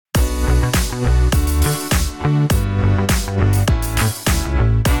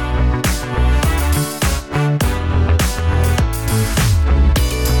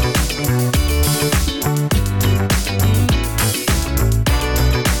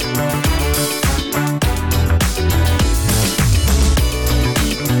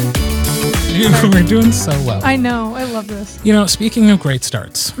We're doing so well. I know. I love this. You know, speaking of great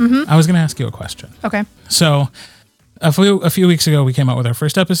starts, I was going to ask you a question. Okay. So a few weeks ago, we came out with our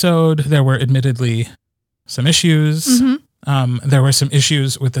first episode. There were admittedly some issues. There were some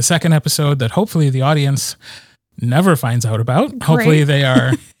issues with the second episode that hopefully the audience never finds out about. Great. Hopefully they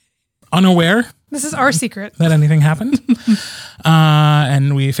are unaware. This is our secret. That anything happened.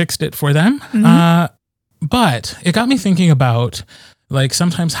 And we fixed it for them. But it got me thinking about like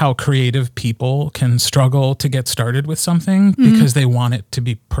sometimes how creative people can struggle to get started with something because they want it to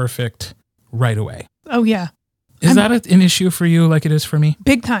be perfect right away. Oh, yeah. Is that an issue for you like it is for me?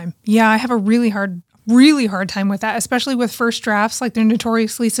 Big time. Yeah, I have a really hard time with that, especially with first drafts. Like they're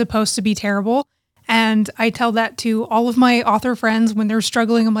notoriously supposed to be terrible. And I tell that to all of my author friends when they're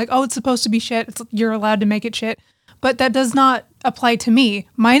struggling. I'm like, oh, it's supposed to be shit. You're allowed to make it shit. But that does not apply to me.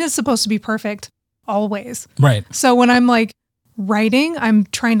 Mine is supposed to be perfect always. Right. So when I'm like writing, I'm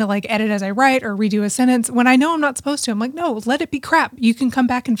trying to like edit as I write or redo a sentence. When I know I'm not supposed to, I'm like, no, let it be crap. You can come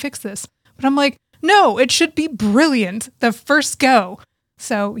back and fix this. But I'm like, no, it should be brilliant the first go.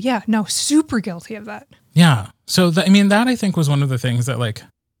 So yeah, no, super guilty of that. Yeah. So that I think was one of the things that like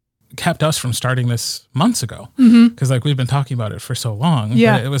kept us from starting this months ago. Because like we've been talking about it for so long.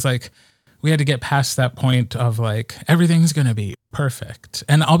 Yeah. But it was like we had to get past that point of like everything's going to be perfect.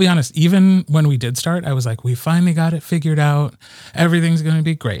 And I'll be honest, even when we did start, I was like, we finally got it figured out. Everything's going to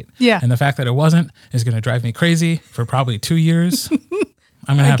be great. Yeah. And the fact that it wasn't is going to drive me crazy for probably 2 years.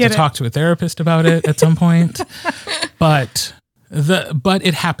 I'm going to have to talk to a therapist about it at some point. But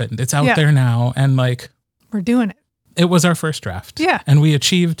it happened. It's out there now. And like, we're doing it. It was our first draft. Yeah. And we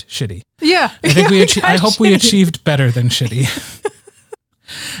achieved shitty. Yeah. I think I hope we achieved better than shitty.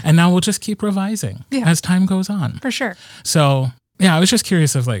 And now we'll just keep revising as time goes on. For sure. So, yeah, I was just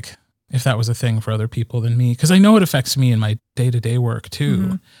curious of like, if that was a thing for other people than me. Because I know it affects me in my day-to-day work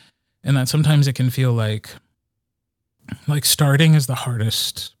too. And that sometimes it can feel like starting is the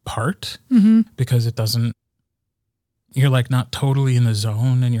hardest part because it doesn't, you're like not totally in the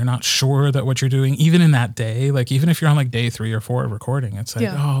zone and you're not sure that what you're doing, even in that day, like even if you're on like day 3 or 4 of recording, it's like,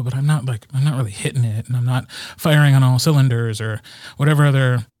 oh, but I'm not really hitting it and I'm not firing on all cylinders or whatever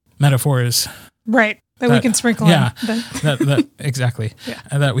other metaphors. Right. That we can sprinkle in. Yeah. that exactly.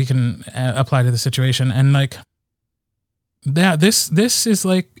 That we can apply to the situation. And like, this is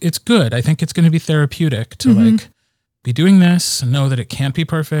like, it's good. I think it's going to be therapeutic to like be doing this and know that it can't be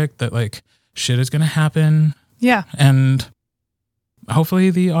perfect, that like shit is going to happen. Yeah. And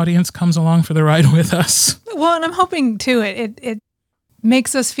hopefully the audience comes along for the ride with us. Well, and I'm hoping too, it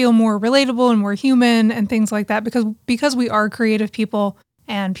makes us feel more relatable and more human and things like that because we are creative people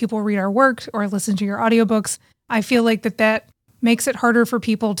and people read our work or listen to your audiobooks. I feel like that makes it harder for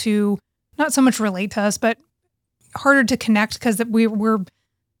people to not so much relate to us, but harder to connect because we're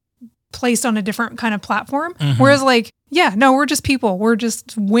placed on a different kind of platform. Whereas like, yeah, no, we're just people. We're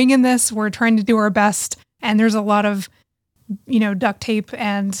just winging this. We're trying to do our best. And there's a lot of, duct tape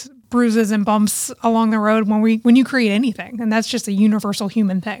and bruises and bumps along the road when you create anything. And that's just a universal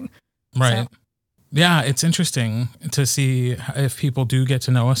human thing. Right. So. Yeah, it's interesting to see if people do get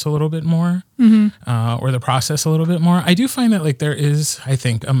to know us a little bit more or the process a little bit more. I do find that like there is, I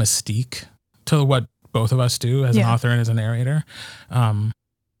think, a mystique to what both of us do as an author and as a narrator.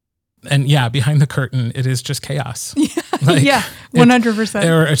 And yeah, behind the curtain, it is just chaos. Like,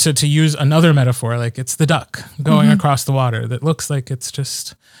 100%. Or so to use another metaphor, like it's the duck going across the water that looks like it's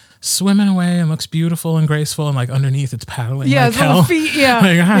just swimming away and looks beautiful and graceful, and like underneath it's paddling like hell. Feet,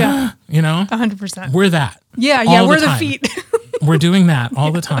 like, 100%. We're that. Yeah, we're the feet. We're doing that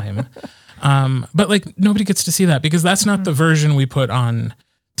all the time. But like nobody gets to see that because that's not the version we put on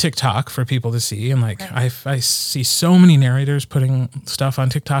TikTok for people to see. And like, I see so many narrators putting stuff on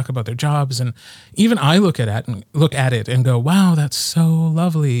TikTok about their jobs. And even I look at it and go, wow, that's so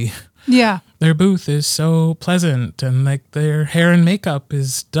lovely. Yeah. Their booth is so pleasant and like their hair and makeup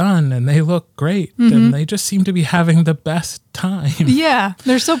is done and they look great and they just seem to be having the best time. Yeah.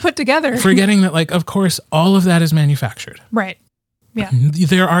 They're so put together. Forgetting that like, of course, all of that is manufactured. Right. Yeah.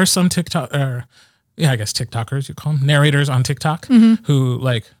 There are some I guess TikTokers, you call them, narrators on TikTok who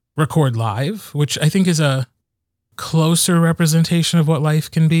like record live, which I think is a closer representation of what life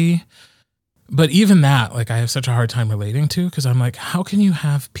can be. But even that, like I have such a hard time relating to because I'm like, how can you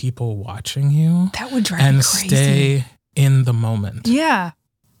have people watching you? That would drive me crazy. And stay in the moment. Yeah.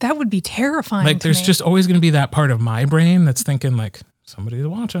 That would be terrifying. Like there's just always going to be that part of my brain that's thinking like, somebody's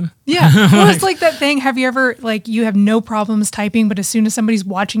watching. Yeah. Well, it's like that thing. Have you ever, like, you have no problems typing, but as soon as somebody's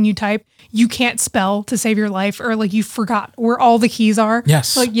watching you type, you can't spell to save your life, or like you forgot where all the keys are?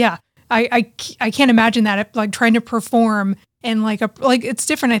 Yes. Like, yeah. I can't imagine that. Like trying to perform in like it's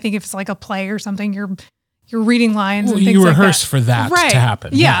different. I think if it's like a play or something, you're reading lines and things you like rehearse that. for that Right. to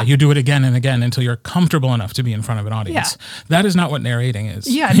happen. Yeah. You do it again and again until you're comfortable enough to be in front of an audience. Yeah. That is not what narrating is.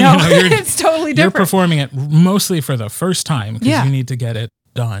 Yeah, no, it's totally different. You're performing it mostly for the first time because Yeah. you need to get it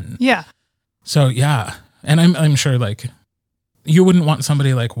done. Yeah. So yeah, and I'm sure like you wouldn't want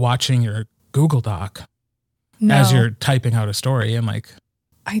somebody like watching your Google Doc No. as you're typing out a story and like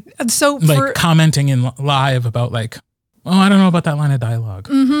commenting in live about like, oh, I don't know about that line of dialogue.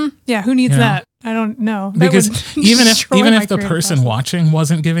 Mm-hmm. Yeah, who needs that? I don't know. Because even if the person process. watching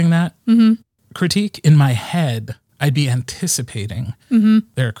wasn't giving that mm-hmm. critique, in my head, I'd be anticipating mm-hmm.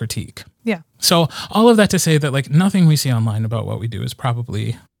 their critique. Yeah. So all of that to say that like nothing we see online about what we do is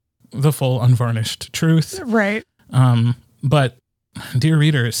probably the full unvarnished truth. Right. But dear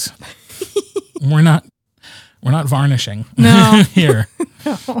readers, we're not varnishing here.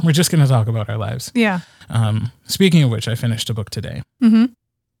 No. We're just going to talk about our lives. Yeah. Speaking of which, I finished a book today. Mm-hmm.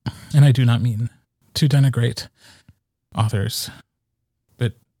 And I do not mean to denigrate authors,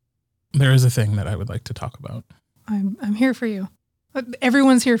 but there is a thing that I would like to talk about. I'm here for you.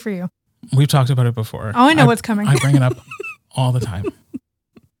 Everyone's here for you. We've talked about it before. Oh, I know what's coming. I bring it up all the time.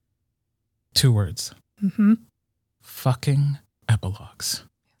 2 words. Mm-hmm. Fucking epilogues.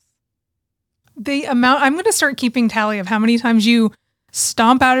 I'm going to start keeping tally of how many times you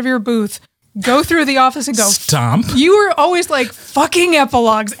stomp out of your booth, go through the office and go, stomp. You were always like fucking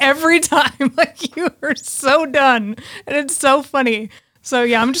epilogues every time. Like you were so done. And it's so funny. So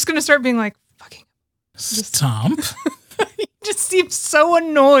yeah, I'm just going to start being like, fucking stomp. You just seem so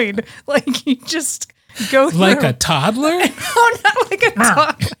annoyed. Like you just go through. Like a toddler? No, not like a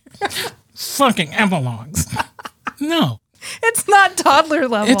toddler. Fucking epilogues. No. It's not toddler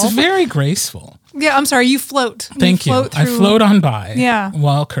level. It's very graceful. Yeah, I'm sorry. You float. Thank you. I float on by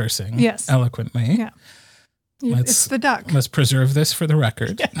while cursing eloquently. Yeah. It's the duck. Let's preserve this for the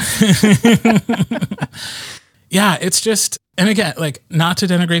record. Yeah, it's just, and again, like not to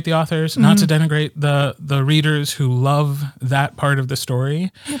denigrate the authors, not to denigrate the readers who love that part of the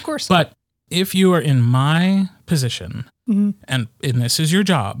story. Of course. But if you are in my position and this is your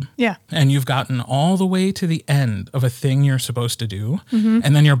job, and you've gotten all the way to the end of a thing you're supposed to do,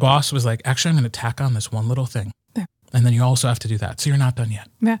 and then your boss was like, actually, I'm going to tack on this one little thing. Yeah. And then you also have to do that. So you're not done yet.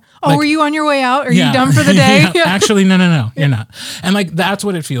 Yeah. Oh, like, were you on your way out? Are you done for the day? Actually, no, you're not. And like, that's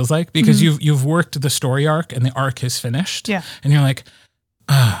what it feels like because you've worked the story arc and the arc is finished. Yeah. And you're like,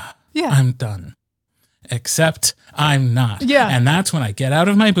 I'm done. Except I'm not. Yeah. And that's when I get out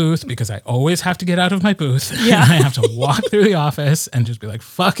of my booth because I always have to get out of my booth. Yeah. And I have to walk through the office and just be like,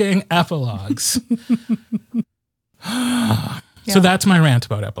 fucking epilogues. So that's my rant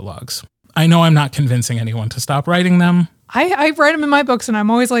about epilogues. I know I'm not convincing anyone to stop writing them. I write them in my books and I'm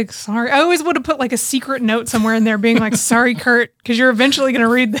always like, sorry. I always would have put like a secret note somewhere in there being like, sorry, Kurt, because you're eventually going to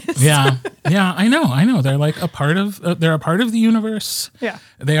read this. Yeah. Yeah, I know. They're like they're a part of the universe. Yeah.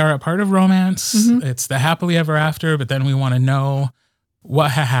 They are a part of romance. It's the happily ever after, but then we want to know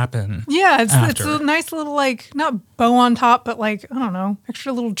what happened. Yeah, it's a nice little like, not bow on top, but like, I don't know,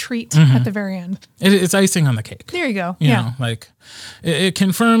 extra little treat at the very end. It's icing on the cake. There you go. You know, like it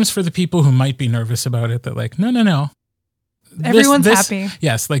confirms for the people who might be nervous about it that like, no. Everyone's happy.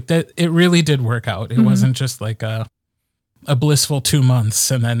 Yes, like that. It really did work out. It wasn't just like a blissful 2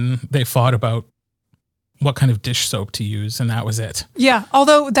 months and then they fought about what kind of dish soap to use and that was it. Yeah,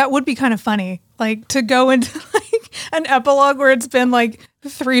 although that would be kind of funny, like to go into like an epilogue where it's been like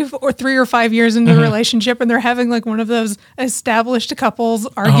 3 or 5 years into the relationship and they're having like one of those established couples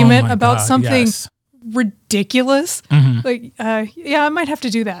argument about something ridiculous. Like, I might have to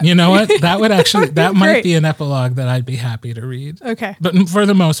do that. You know what? That would actually, that might be an epilogue that I'd be happy to read. Okay. But for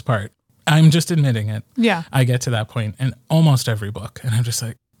the most part, I'm just admitting it. Yeah. I get to that point in almost every book and I'm just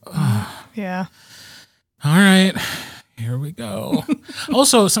like, yeah. All right, here we go.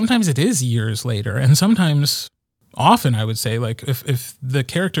 Also, sometimes it is years later and often I would say like if the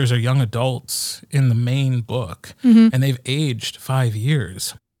characters are young adults in the main book and they've aged 5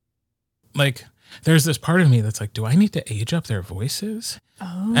 years, like there's this part of me that's like, do I need to age up their voices?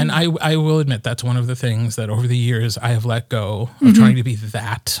 Oh. And I will admit that's one of the things that over the years I have let go of trying to be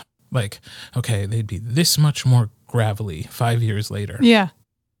that like, okay, they'd be this much more gravelly 5 years later. Yeah.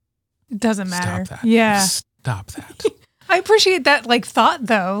 It doesn't matter. Stop that. Yeah. Stop that. I appreciate that like thought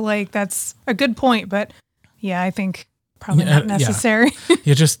though. Like that's a good point, but yeah, I think probably not necessary. Yeah.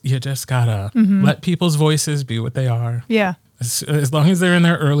 You just gotta let people's voices be what they are. Yeah. As long as they're in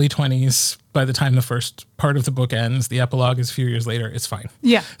their early 20s, by the time the first part of the book ends, the epilogue is a few years later, it's fine.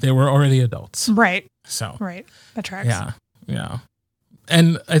 Yeah. They were already adults. Right. So. Right. That tracks. Yeah. Yeah.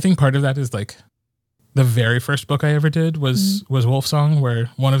 And I think part of that is like, the very first book I ever did was Wolfsong,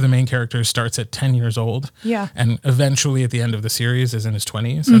 where one of the main characters starts at 10 years old. Yeah. And eventually at the end of the series is in his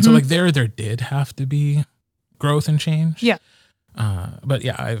 20s. And so like there did have to be growth and change. Yeah. But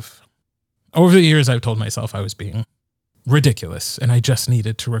yeah, over the years, I've told myself I was being ridiculous and I just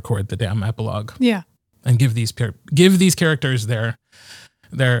needed to record the damn epilogue. Yeah. And give these characters their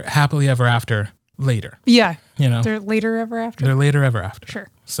happily ever after later. Yeah. You know? They're later ever after. They're later ever after. Sure.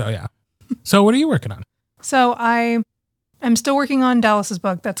 So yeah. So what are you working on? So I am still working on Dallas's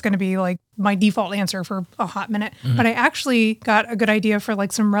book. That's going to be like my default answer for a hot minute. But I actually got a good idea for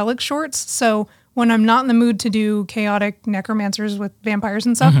like some relic shorts. So when I'm not in the mood to do chaotic necromancers with vampires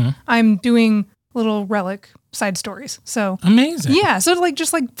and stuff, I'm doing little relic side stories. So amazing. Yeah. So like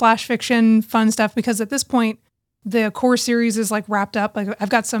just like flash fiction, fun stuff, because at this point, the core series is like wrapped up. Like I've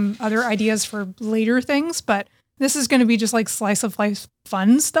got some other ideas for later things, but this is going to be just like slice of life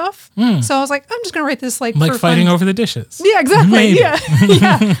fun stuff. So I was like, I'm just going to write this like for fighting fun. Over the dishes. Yeah, exactly. Maybe. Yeah.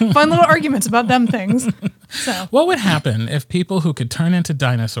 Yeah. Fun little arguments about them things. So What would happen if people who could turn into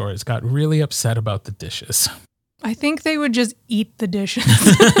dinosaurs got really upset about the dishes? I think they would just eat the dishes.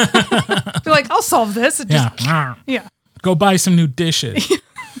 Be like, I'll solve this. It just, yeah. Go buy some new dishes.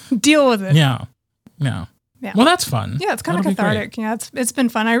 Deal with it. Yeah. Well, that's fun. Yeah, it's kind of That'll be cathartic. great. Yeah, it's been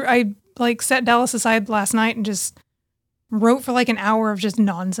fun. I like set Dallas aside last night and just wrote for like an hour of just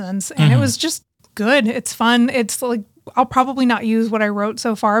nonsense, and it was just good. It's fun. It's like I'll probably not use what I wrote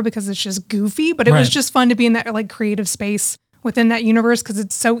so far because it's just goofy, but it was just fun to be in that like creative space within that universe because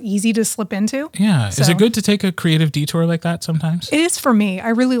it's so easy to slip into. Yeah. So, is it good to take a creative detour like that sometimes? It is for me. I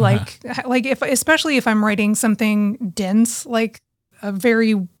really like especially if I'm writing something dense, like a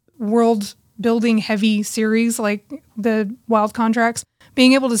very world building heavy series like the Wild Contracts,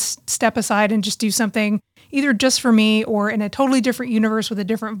 being able to step aside and just do something either just for me or in a totally different universe with a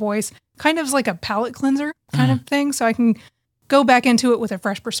different voice, kind of like a palate cleanser kind of thing. So I can go back into it with a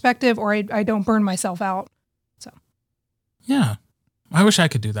fresh perspective, or I don't burn myself out. So, yeah, I wish I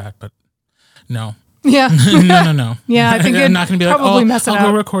could do that, but no. Yeah. No. Yeah, I think I'm not going to be like,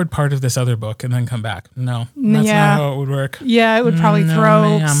 I'll go record part of this other book and then come back. No, that's not how it would work. Yeah, it would probably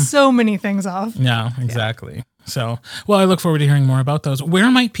throw so many things off. Yeah, exactly. Yeah. So, well, I look forward to hearing more about those.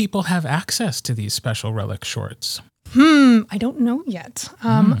 Where might people have access to these special relic shorts? I don't know yet.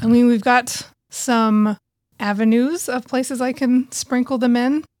 I mean, we've got some avenues of places I can sprinkle them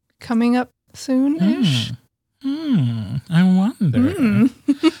in coming up soon-ish. I wonder.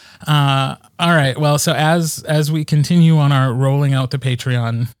 All right. Well, so as we continue on our rolling out the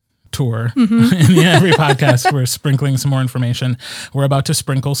Patreon tour, in every podcast, we're sprinkling some more information. We're about to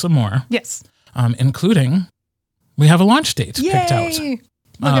sprinkle some more. Yes. Including, we have a launch date picked out. Look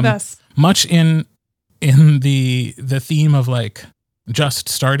at us. Much in the theme of like just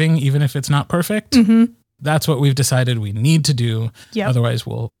starting, even if it's not perfect. That's what we've decided we need to do. Yep. Otherwise,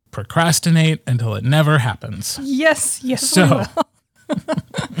 we'll procrastinate until it never happens. Yes, So, we will.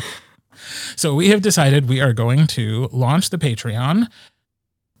 So we have decided we are going to launch the Patreon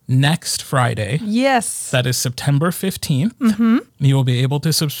next Friday. Yes. That is September 15th. You will be able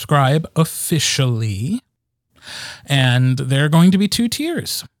to subscribe officially. And there are going to be 2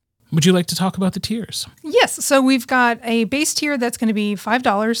 tiers. Would you like to talk about the tiers? Yes. So we've got a base tier that's going to be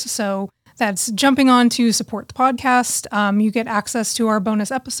 $5. So that's jumping on to support the podcast. You get access to our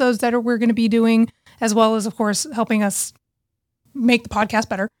bonus episodes that we're going to be doing, as well as, of course, helping us make the podcast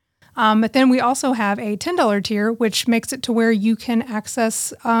better. But then we also have a $10 tier, which makes it to where you can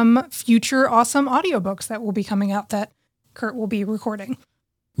access future awesome audiobooks that will be coming out that Kurt will be recording.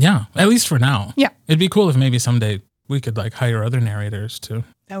 Yeah, at least for now. Yeah. It'd be cool if maybe someday we could like hire other narrators to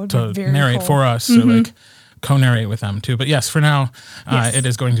narrate cool. for us or like co-narrate with them too. But yes, for now, it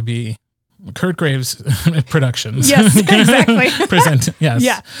is going to be Kurt Graves Productions. Yes, exactly. Present. Yes.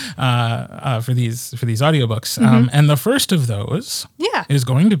 Yeah. For these audiobooks. And the first of those is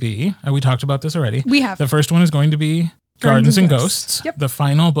going to be, we talked about this already. We have. The first one is going to be Gardens and Ghosts, Yep. the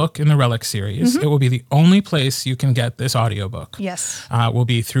final book in the Relic series. It will be the only place you can get this audiobook. Yes. Will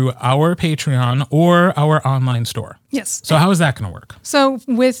be through our Patreon or our online store. Yes. So how is that going to work? So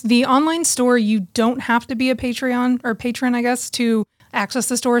with the online store, you don't have to be a Patreon or patron, I guess, to access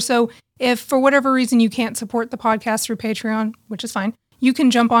the store. So if for whatever reason you can't support the podcast through Patreon, which is fine, you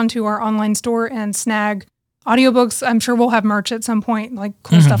can jump onto our online store and snag audiobooks. I'm sure we'll have merch at some point, like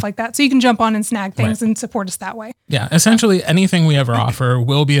cool stuff like that. So you can jump on and snag things and support us that way. Yeah. Essentially anything we ever offer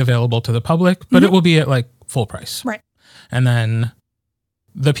will be available to the public, but it will be at like full price. Right. And then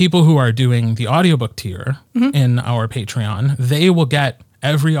the people who are doing the audiobook tier in our Patreon, they will get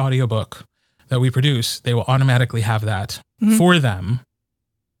every audiobook that we produce. They will automatically have that for them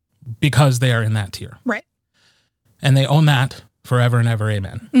because they are in that tier. Right. And they own that forever and ever,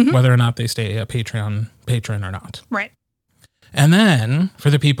 amen. Whether or not they stay a Patreon patron or not. Right. And then for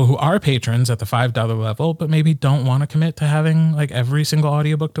the people who are patrons at the $5 level, but maybe don't want to commit to having like every single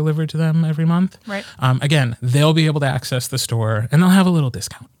audiobook delivered to them every month. Right. Again, they'll be able to access the store and they'll have a little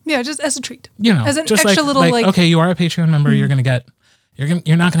discount. Yeah, just as a treat. You know, as an just extra little like okay, you are a Patreon member, you're not going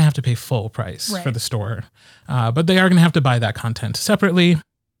to have to pay full price Right. for the store. But they are going to have to buy that content separately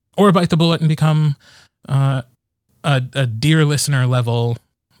or bite the bullet and become a dear listener level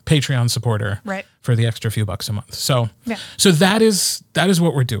Patreon supporter right. for the extra few bucks a month. So that is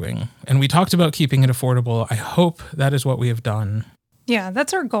what we're doing. And we talked about keeping it affordable. I hope that is what we have done. Yeah,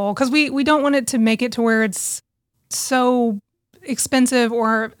 that's our goal. Because we don't want it to make it to where it's so expensive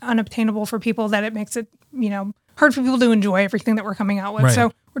or unobtainable for people that it makes it, hard for people to enjoy everything that we're coming out with. Right.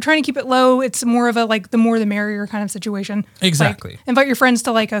 So we're trying to keep it low. It's more of a like the more the merrier kind of situation. Exactly. Like, invite your friends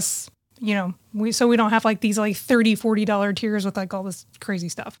to like us, so we don't have like these like $30, $40 tiers with like all this crazy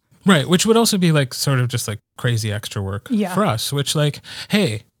stuff. Right. Which would also be like sort of just like crazy extra work for us, which like,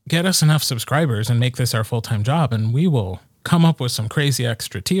 hey, get us enough subscribers and make this our full-time job and we will come up with some crazy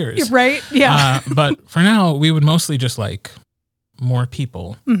extra tiers. Right. Yeah. But for now, we would mostly just like more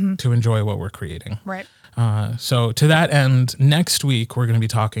people to enjoy what we're creating. Right. So to that end, next week, we're going to be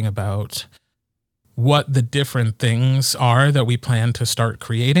talking about what the different things are that we plan to start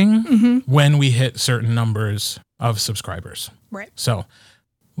creating when we hit certain numbers of subscribers. Right. So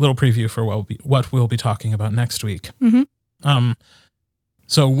little preview for what we'll be talking about next week.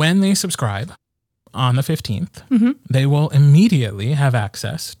 So when they subscribe on the 15th, they will immediately have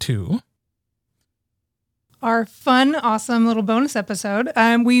access to our fun, awesome little bonus episode.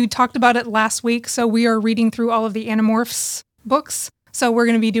 We talked about it last week, so we are reading through all of the Animorphs books. So we're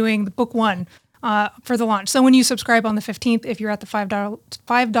going to be doing the book 1 for the launch. So when you subscribe on the 15th, if you're at the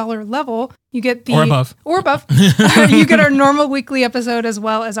 $5 level, you get the... Or above. You get our normal weekly episode as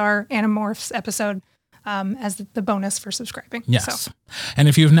well as our Animorphs episode as the bonus for subscribing. Yes. So. And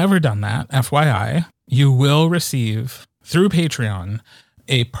if you've never done that, FYI, you will receive, through Patreon,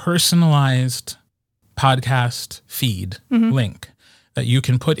 a personalized podcast feed link that you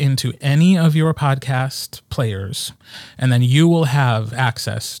can put into any of your podcast players, and then you will have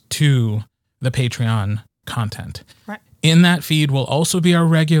access to the Patreon content. Right. In that feed will also be our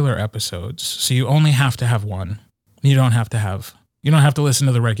regular episodes, so you only have to have one. You don't have to listen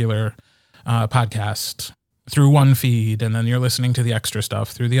to the regular podcast through one feed, and then you're listening to the extra stuff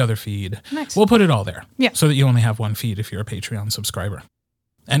through the other feed. Nice. We'll put it all there, yeah, so that you only have one feed if you're a Patreon subscriber,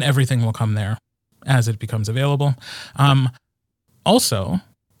 and everything will come there as it becomes available. Also,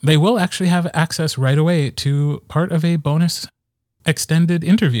 they will actually have access right away to part of a bonus extended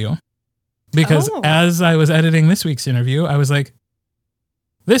interview. Because as I was editing this week's interview, I was like,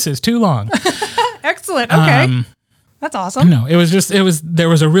 this is too long. Excellent. Okay. That's awesome. No, there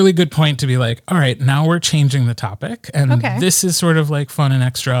was a really good point to be like, all right, now we're changing the topic. And this is sort of like fun and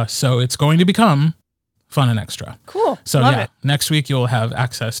extra. So it's going to become fun and extra. Cool. So Love it. Next week you'll have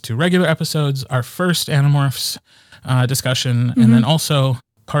access to regular episodes, our first Animorphs discussion, and then also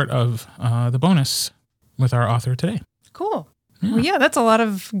part of the bonus with our author today. Cool. Yeah. Well, yeah, that's a lot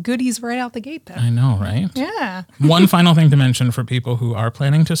of goodies right out the gate then. I know, right? Yeah. One final thing to mention for people who are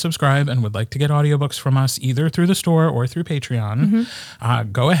planning to subscribe and would like to get audiobooks from us either through the store or through Patreon,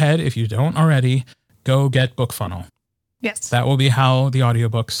 go ahead, if you don't already, go get BookFunnel. Yes. That will be how the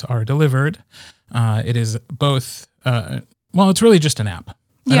audiobooks are delivered. It is both, it's really just an app.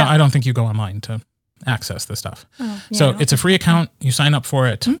 Yeah. I don't think you go online to access this stuff. Oh, yeah, so it's a free account. You sign up for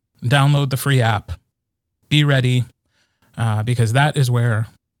it, download the free app, be ready. Because that is where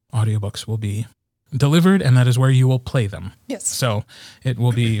audiobooks will be delivered and that is where you will play them. Yes. So it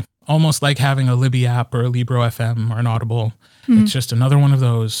will be almost like having a Libby app or a Libro FM or an Audible. It's just another one of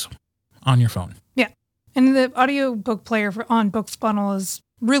those on your phone. Yeah. And the audiobook player on BookFunnel is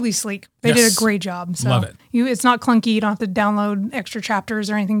really sleek. They did a great job. So love it. It's not clunky. You don't have to download extra chapters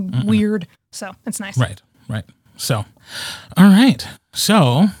or anything weird. So it's nice. Right. So, all right.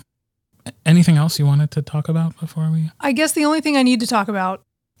 So... anything else you wanted to talk about before we... I guess the only thing I need to talk about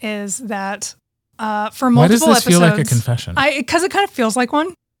is that for multiple episodes... Why does this feel like a confession? Because it kind of feels like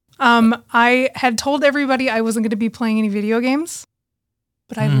one. I had told everybody I wasn't going to be playing any video games,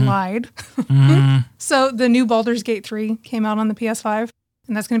 but I lied. So the new Baldur's Gate 3 came out on the PS5,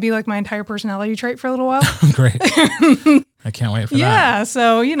 and that's going to be like my entire personality trait for a little while. Great. I can't wait for that. Yeah,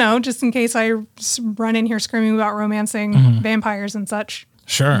 so, just in case I run in here screaming about romancing vampires and such...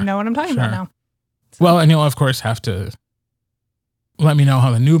 Sure. You know what I'm talking about now. So. Well, and you'll, of course, have to let me know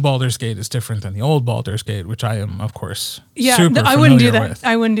how the new Baldur's Gate is different than the old Baldur's Gate, which I am, of course, Yeah, super I wouldn't do familiar that. with.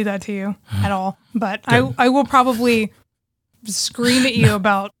 I wouldn't do that to you at all. But I will probably scream at you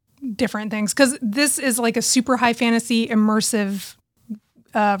about different things because this is like a super high fantasy immersive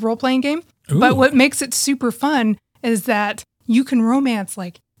role-playing game. Ooh. But what makes it super fun is that you can romance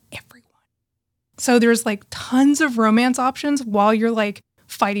like everyone. So there's like tons of romance options while you're like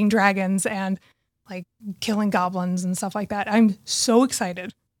fighting dragons and like killing goblins and stuff like that. I'm so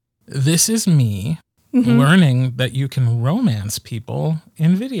excited. This is me learning that you can romance people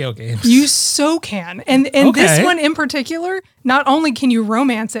in video games. You so can. And this one in particular, not only can you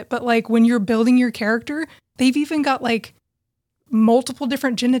romance it, but like when you're building your character, they've even got like multiple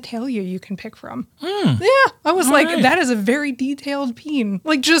different genitalia you can pick from. Yeah. I was that is a very detailed peen.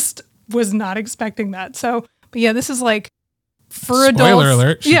 Like just was not expecting that. So, but yeah, this is like for adults. Spoiler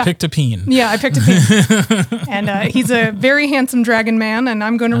alert, she picked a peen. Yeah, I picked a peen. And he's a very handsome dragon man, and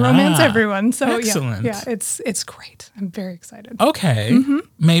I'm going to romance everyone. So excellent. Yeah, it's great. I'm very excited. Okay.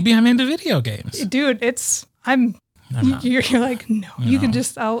 Maybe I'm into video games. Dude, you're like, no, you can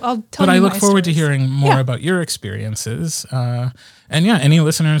just, I'll tell you. But I look forward to stories. hearing more about your experiences. And yeah, any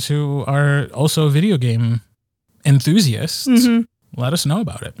listeners who are also video game enthusiasts, let us know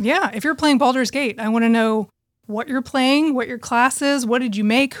about it. Yeah, if you're playing Baldur's Gate, I want to know what you're playing, what your class is, what did you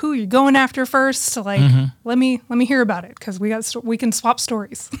make, who you're going after first. So like, let me hear about it because we can swap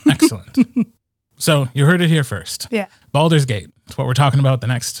stories. Excellent. So you heard it here first. Yeah. Baldur's Gate. It's what we're talking about the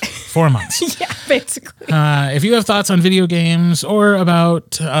next 4 months. Yeah, basically. If you have thoughts on video games or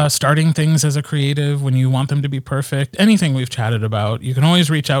about starting things as a creative when you want them to be perfect, anything we've chatted about, you can always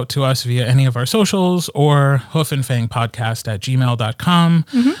reach out to us via any of our socials or hoofandfangpodcast@gmail.com.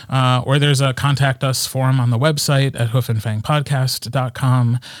 Or there's a contact us form on the website at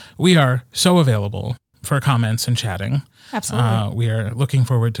hoofandfangpodcast.com. We are so available for comments and chatting. Absolutely. We are looking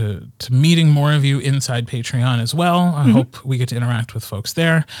forward to meeting more of you inside Patreon as well. I hope we get to interact with folks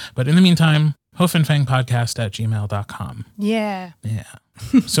there. But in the meantime, hoofandfangpodcast@gmail.com. Yeah. Yeah.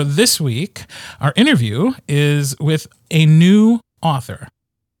 So this week, our interview is with a new author.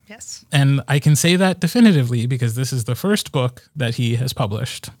 Yes. And I can say that definitively because this is the first book that he has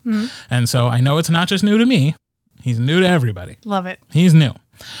published. And so I know it's not just new to me. He's new to everybody. Love it. He's new.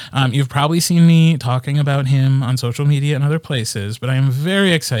 You've probably seen me talking about him on social media and other places, but I am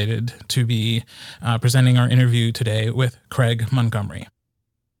very excited to be presenting our interview today with Craig Montgomery.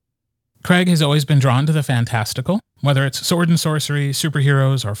 Craig has always been drawn to the fantastical. Whether it's sword and sorcery,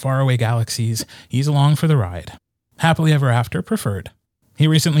 superheroes, or faraway galaxies, he's along for the ride. Happily ever after preferred. He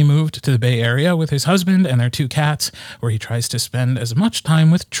recently moved to the Bay Area with his husband and their 2 cats, where he tries to spend as much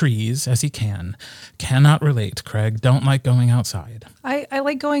time with trees as he can. Cannot relate, Craig. Don't like going outside. I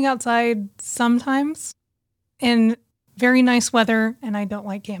like going outside sometimes in very nice weather, and I don't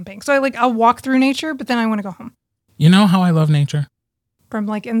like camping. So I'll walk through nature, but then I want to go home. You know how I love nature? From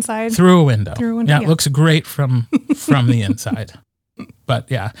like inside? Through a window. Through a window, Yeah, it looks great from the inside. But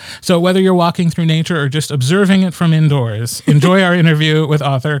yeah, so whether you're walking through nature or just observing it from indoors, enjoy our interview with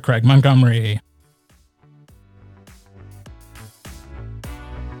author Craig Montgomery.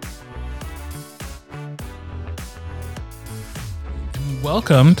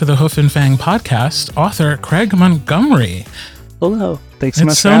 Welcome to the Hoof and Fang podcast, author Craig Montgomery. Hello. Thanks so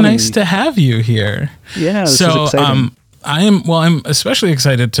much It's for so having nice me. to have you here. Yeah, this is exciting. I'm especially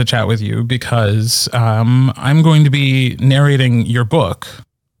excited to chat with you because I'm going to be narrating your book.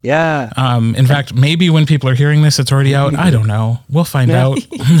 Yeah. In fact, maybe when people are hearing this, it's already out. I don't know. We'll find out.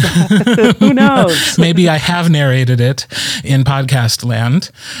 Who knows? Maybe I have narrated it in podcast land.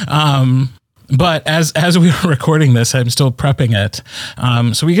 But as we are recording this, I'm still prepping it.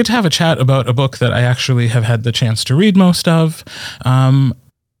 So we get to have a chat about a book that I actually have had the chance to read most of.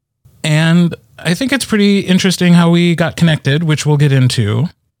 And I think it's pretty interesting how we got connected, which we'll get into.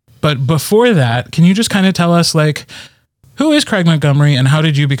 But before that, can you just kind of tell us, like, who is Craig Montgomery and how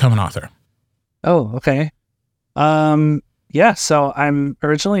did you become an author? Oh, okay. Yeah, so I'm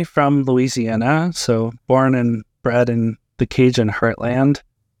originally from Louisiana, so born and bred in the Cajun heartland.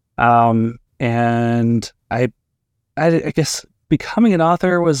 And I guess becoming an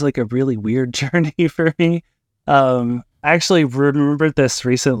author was like a really weird journey for me. I actually remembered this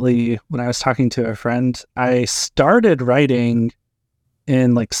recently when I was talking to a friend. I started writing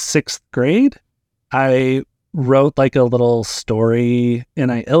in like 6th grade. I wrote like a little story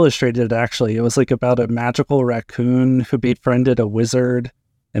and I illustrated it actually. It was like about a magical raccoon who befriended a wizard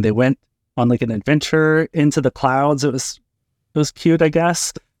and they went on like an adventure into the clouds. It was cute, I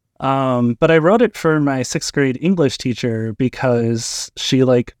guess. But I wrote it for my 6th grade English teacher because she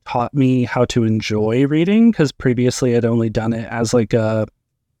like taught me how to enjoy reading, because previously I'd only done it as like a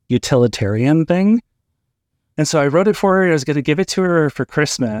utilitarian thing. And so I wrote it for her. I was going to give it to her for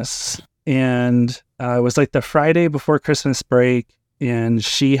Christmas. And it was like the Friday before Christmas break, and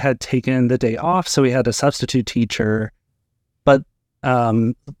she had taken the day off. So we had a substitute teacher. But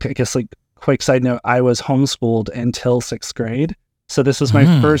I guess like quick side note, I was homeschooled until 6th grade. So this was my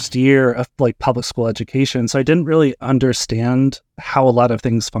first year of like public school education. So I didn't really understand how a lot of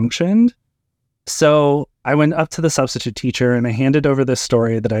things functioned. So I went up to the substitute teacher and I handed over this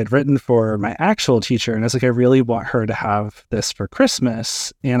story that I had written for my actual teacher. And I was like, I really want her to have this for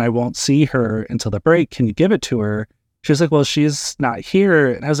Christmas, and I won't see her until the break. Can you give it to her? She was like, well, she's not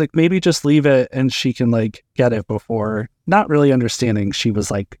here. And I was like, maybe just leave it and she can like get it before, not really understanding she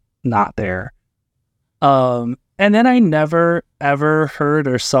was like not there. And then I never, ever heard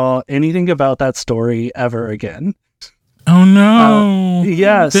or saw anything about that story ever again. Oh, no.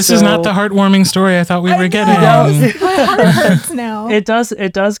 Yeah. This is not the heartwarming story I thought we were getting. My heart hurts now. It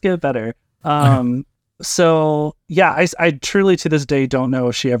does get better. So, yeah, I truly to this day don't know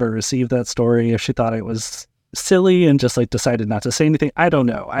if she ever received that story, if she thought it was silly and just like decided not to say anything. I don't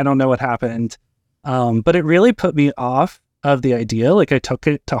know. I don't know what happened. But it really put me off of the idea. Like I took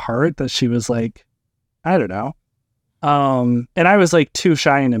it to heart that she was like, I don't know. And I was like too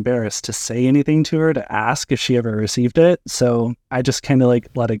shy and embarrassed to say anything to her, to ask if she ever received it. So I just kind of like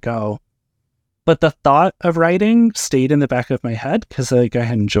let it go. But the thought of writing stayed in the back of my head because like I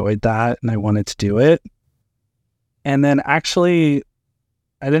had enjoyed that and I wanted to do it. And then actually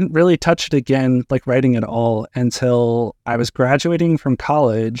I didn't really touch it again, like writing at all, until I was graduating from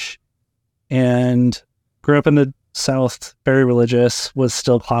college and grew up in the South, very religious, was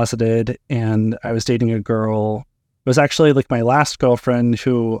still closeted, and I was dating a girl. It was actually like my last girlfriend,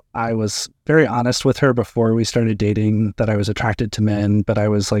 who I was very honest with her before we started dating that I was attracted to men, but I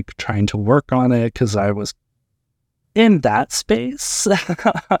was like trying to work on it because I was in that space.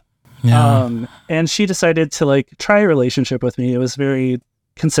 Yeah. And she decided to like try a relationship with me. It was very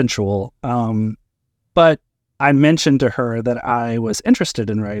consensual. But I mentioned to her that I was interested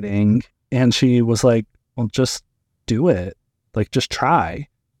in writing, and she was like, well, just do it. Like, just try.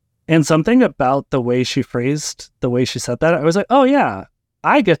 And something about the way she phrased, the way she said that, I was like, oh yeah,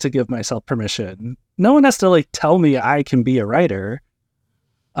 I get to give myself permission. No one has to like tell me I can be a writer.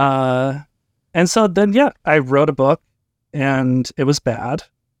 And so then, yeah, I wrote a book and it was bad.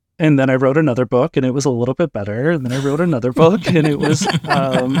 And then I wrote another book and it was a little bit better. And then I wrote another book and it was,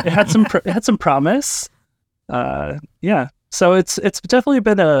 it had some promise. Yeah. So it's definitely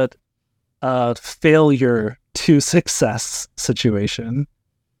been a failure to success situation.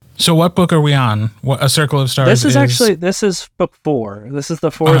 So what book are we on? What A Circle of Stars This is book 4. This is the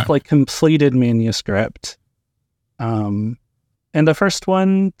 4th like completed manuscript. And the first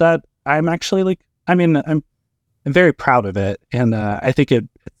one that I'm actually like, I mean, I'm very proud of it. And I think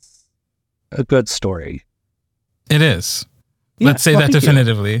it's a good story. It is. Yeah, Let's say that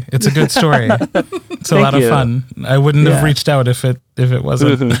definitively. You. It's a good story. It's a lot of fun. I wouldn't have reached out if it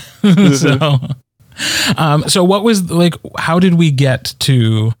wasn't. So what was like, how did we get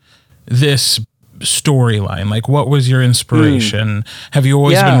to this storyline? Like, what was your inspiration? Have you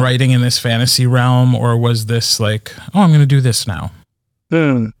always been writing in this fantasy realm, or was this like, oh, I'm going to do this now?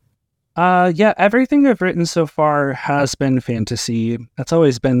 Yeah, everything I've written so far has been fantasy. That's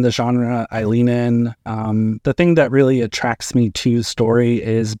always been the genre I lean in. The thing that really attracts me to story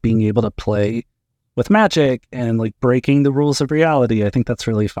is being able to play with magic and like breaking the rules of reality. I think that's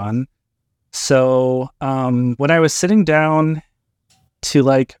really fun. So when I was sitting down to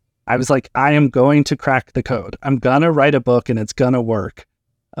like, I was like, I am going to crack the code. I'm going to write a book and it's going to work.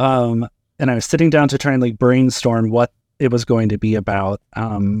 And I was sitting down to try and like brainstorm what it was going to be about.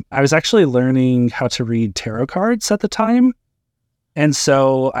 I was actually learning how to read tarot cards at the time. And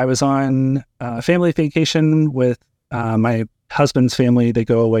so I was on family vacation with my husband's family. They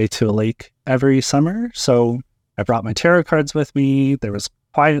go away to a lake every summer. So I brought my tarot cards with me. There was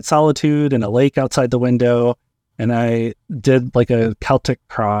quiet solitude and a lake outside the window. And I did like a Celtic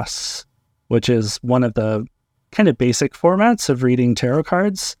cross, which is one of the kind of basic formats of reading tarot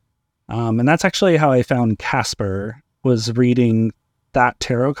cards. And that's actually how I found Casper, was reading that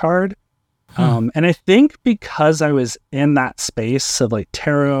tarot card. And I think because I was in that space of like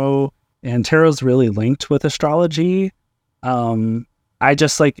tarot, and tarot's really linked with astrology, I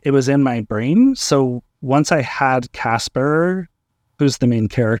just like, it was in my brain. So once I had Casper, who's the main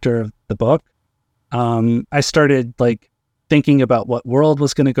character of the book, I started like thinking about what world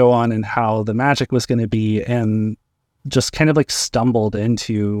was going to go on and how the magic was going to be. And just kind of like stumbled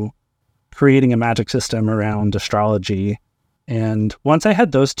into creating a magic system around astrology. And once I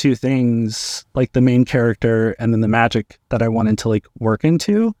had those two things, like the main character and then the magic that I wanted to like work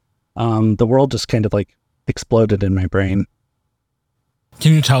into, the world just kind of like exploded in my brain.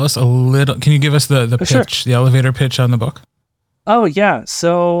 Can you tell us a little, can you give us the pitch, Sure. the elevator pitch on the book? Oh yeah.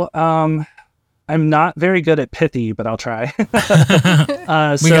 So, I'm not very good at pithy, but I'll try. We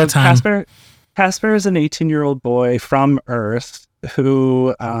So got time. Casper is an 18-year-old boy from Earth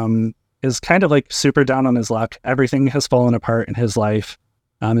who is kind of like super down on his luck. Everything has fallen apart in his life.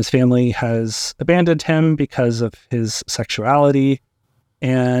 His family has abandoned him because of his sexuality.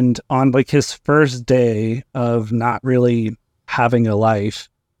 And on like his first day of not really having a life,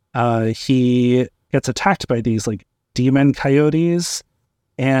 he gets attacked by these like demon coyotes.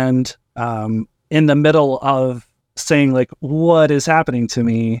 And in the middle of saying like, what is happening to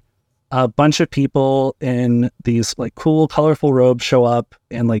me, a bunch of people in these like cool, colorful robes show up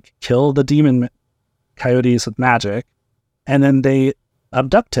and like kill the demon coyotes with magic. And then they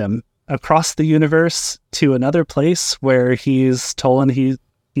abduct him across the universe to another place where he's told he's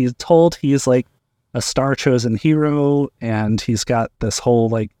like a star chosen hero, and he's got this whole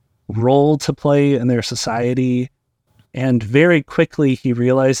like role to play in their society. And very quickly he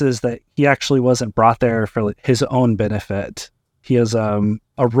realizes that he actually wasn't brought there for his own benefit. He has a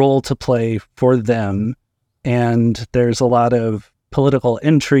role to play for them, and there's a lot of political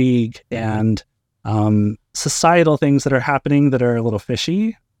intrigue and societal things that are happening that are a little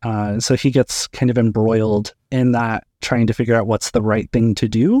fishy. So he gets kind of embroiled in that, trying to figure out what's the right thing to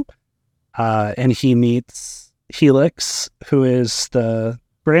do. And he meets Helix, who is the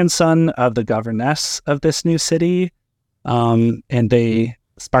grandson of the governess of this new city. And they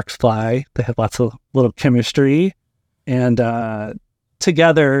sparks fly. They have lots of little chemistry. And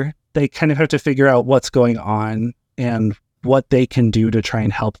together, they kind of have to figure out what's going on and what they can do to try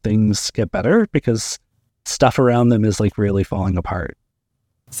and help things get better, because stuff around them is like really falling apart.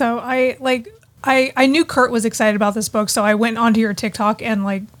 So I knew Kurt was excited about this book, so I went onto your TikTok and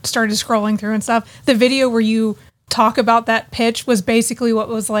like started scrolling through and stuff. The video where you talk about that pitch was basically what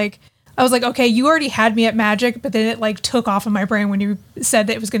was like, I was like, okay, you already had me at magic, but then it like took off in my brain when you said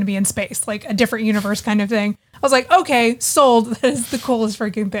that it was going to be in space, like a different universe kind of thing. I was like, okay, sold. That is the coolest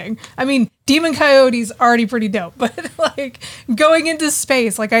freaking thing. I mean, demon coyotes already pretty dope, but like going into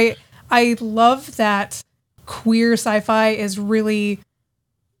space, like I love that queer sci-fi is really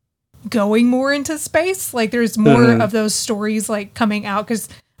going more into space. Like there's more of those stories like coming out, because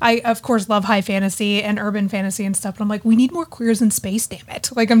I of course love high fantasy and urban fantasy and stuff, but I'm like, we need more queers in space, damn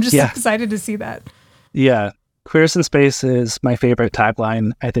it. Like I'm just excited to see that. Yeah. Queers in Space is my favorite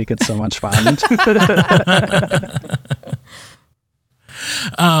tagline. I think it's so much fun.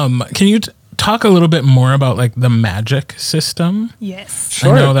 Can you talk a little bit more about like the magic system? Yes.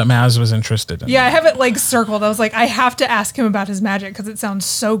 Sure. I know that Maz was interested in. Yeah, I have it like circled. I was like, I have to ask him about his magic because it sounds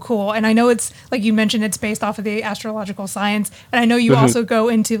so cool. And I know it's, like you mentioned, it's based off of the astrological science. And I know you also go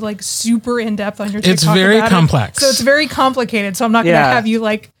into like super in depth on your TikTok. It's very about complex. So it's very complicated. So I'm not going to have you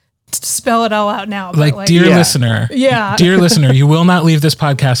like spell it all out now. Like, but, dear listener, dear listener, you will not leave this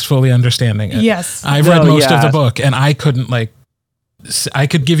podcast fully understanding it. Yes. I've read most of the book, and I couldn't like, I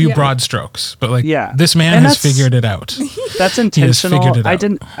could give you broad strokes, but like this man has figured it out. That's intentional. Figured it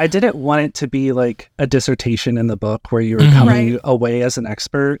out. I didn't want it to be like a dissertation in the book where you were coming away as an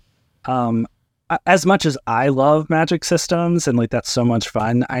expert. As much as I love magic systems and like that's so much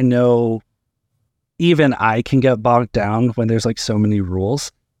fun, I know even I can get bogged down when there's like so many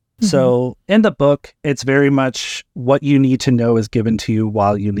rules. So in the book, it's very much what you need to know is given to you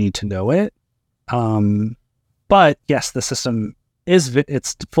while you need to know it. But yes, the system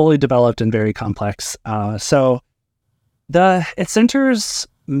it's fully developed and very complex. So it centers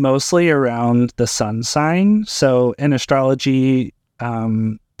mostly around the sun sign. So in astrology,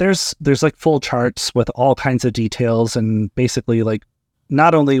 there's like full charts with all kinds of details, and basically like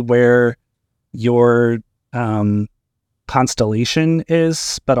not only where your constellation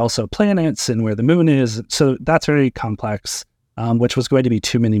is, but also planets and where the moon is. So that's very complex, which was going to be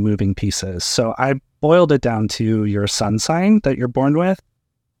too many moving pieces. So I boiled it down to your sun sign that you're born with.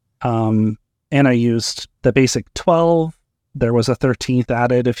 And I used the basic 12. There was a 13th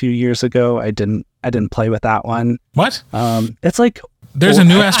added a few years ago. I didn't play with that one. What? It's like there's a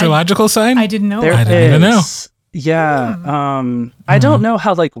new astrological sign? I didn't know. I didn't even know. Yeah. I don't know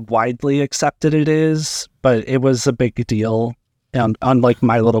how like widely accepted it is, but it was a big deal on like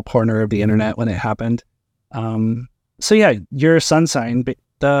my little corner of the internet when it happened. So yeah, your sun sign,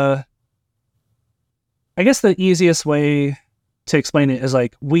 I guess the easiest way to explain it is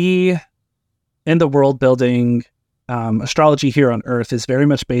like we in the world building, astrology here on Earth is very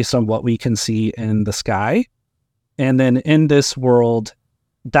much based on what we can see in the sky. And then in this world,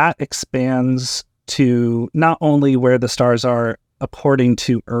 that expands to not only where the stars are according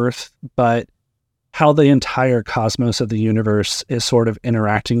to Earth, but how the entire cosmos of the universe is sort of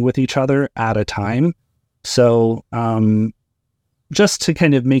interacting with each other at a time. So just to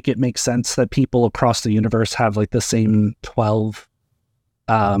kind of make it make sense that people across the universe have like the same 12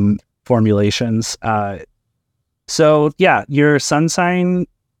 formulations. So yeah, your sun sign,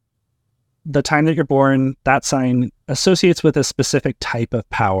 the time that you're born, that sign associates with a specific type of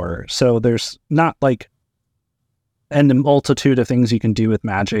power. So there's not like a multitude of things you can do with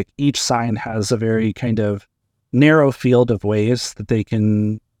magic. Each sign has a very kind of narrow field of ways that they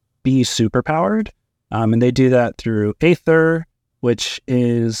can be superpowered. And they do that through aether, which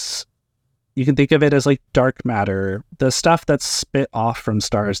is, you can think of it as like dark matter, the stuff that's spit off from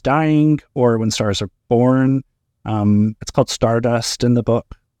stars dying or when stars are born. It's called stardust in the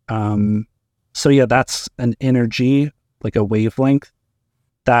book. So yeah, that's an energy, like a wavelength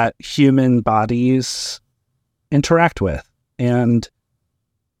that human bodies interact with. And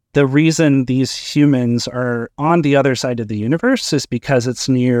the reason these humans are on the other side of the universe is because it's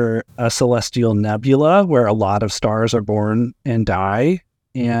near a celestial nebula where a lot of stars are born and die.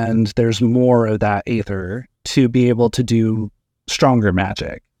 And there's more of that aether to be able to do stronger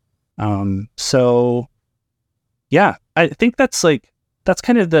magic. So yeah, I think that's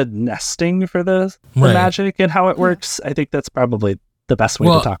kind of the nesting for the magic and how it works. I think that's probably the best way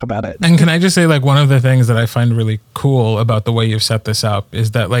to talk about it. And can I just say, like, one of the things that I find really cool about the way you've set this up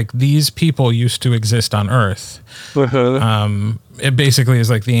is that, like, these people used to exist on Earth. It basically is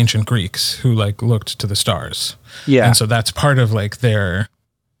like the ancient Greeks who like looked to the stars. Yeah. And so that's part of like the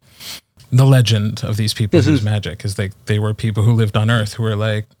legend of these people whose magic is they were people who lived on Earth who were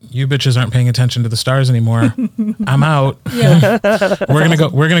like, you bitches aren't paying attention to the stars anymore. I'm out. Yeah.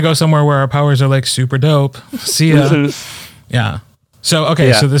 We're gonna go somewhere where our powers are like super dope. See ya. Yeah. So,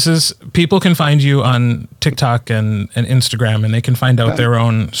 okay, so this is, people can find you on TikTok and Instagram, and they can find out their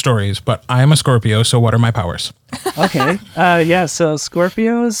own stories, but I'm a Scorpio, so what are my powers? Okay. So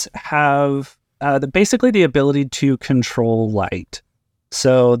Scorpios have basically the ability to control light.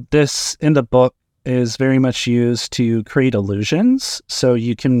 So this, in the book, is very much used to create illusions. So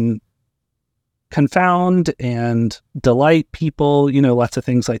you can confound and delight people, lots of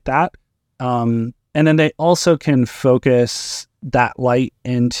things like that. And then they also can focus that light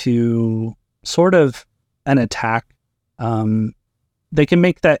into sort of an attack. They can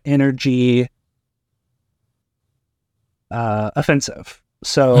make that energy offensive.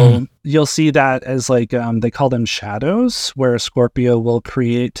 So you'll see that as like, they call them shadows, where a Scorpio will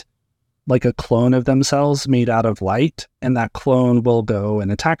create like a clone of themselves made out of light, and that clone will go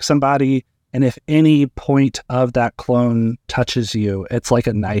and attack somebody. And if any point of that clone touches you, it's like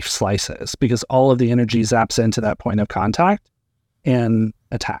a knife slices, because all of the energy zaps into that point of contact and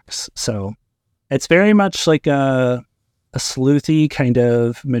attacks. So it's very much like a sleuthy kind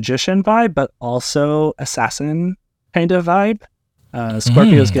of magician vibe, but also assassin kind of vibe.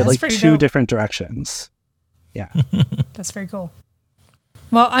 Scorpios get like two different directions. Yeah. That's very cool.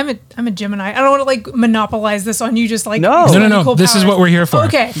 Well, I'm a Gemini. I don't want to like monopolize this on you. Just like no. Cool this powers. Is what we're here for.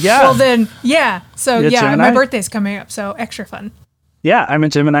 Okay. Yeah. Well then, yeah. So yeah, my birthday's coming up, so extra fun. Yeah, I'm a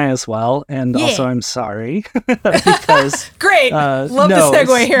Gemini as well, and also I'm sorry because great. Love the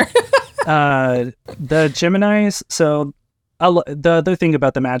segue here. The Geminis. So the other thing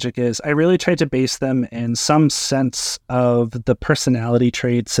about the magic is I really tried to base them in some sense of the personality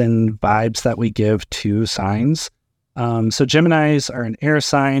traits and vibes that we give to signs. So Geminis are an air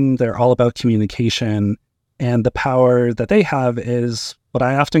sign. They're all about communication, and the power that they have is what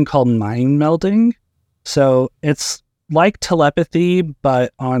I often call mind melding. So it's like telepathy,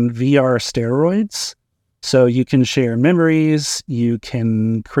 but on VR steroids. So you can share memories, you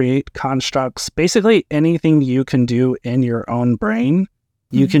can create constructs, basically anything you can do in your own brain,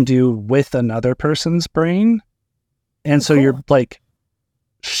 you can do with another person's brain. And so you're like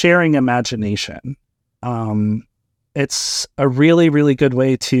sharing imagination. It's a really, really good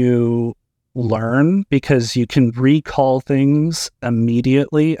way to learn because you can recall things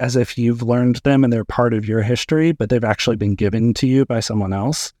immediately as if you've learned them and they're part of your history, but they've actually been given to you by someone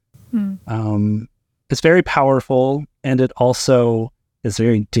else. It's very powerful, and it also is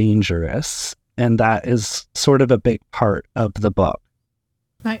very dangerous, and that is sort of a big part of the book.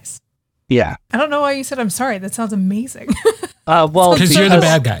 Nice. Yeah. I don't know why you said I'm sorry. That sounds amazing. Well, because you're the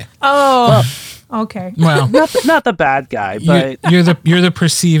bad guy. Oh, okay. Well, not the bad guy, but you're the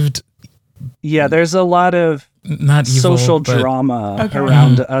perceived. Yeah, there's a lot of not evil, social drama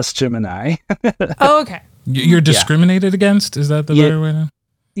around us Gemini. Oh, okay. You're discriminated against? Is that the better way to?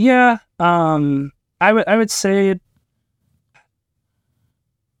 Yeah. I would say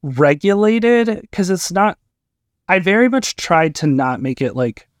regulated, because it's not. I very much tried to not make it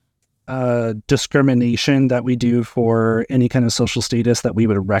like discrimination that we do for any kind of social status that we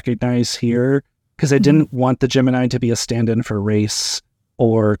would recognize here, because I didn't want the Gemini to be a stand-in for race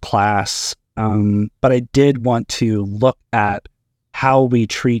or class, but I did want to look at how we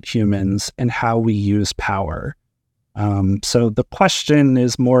treat humans and how we use power. So the question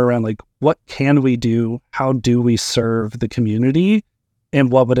is more around like, what can we do? How do we serve the community? And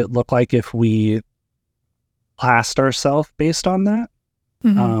what would it look like if we classed ourselves based on that?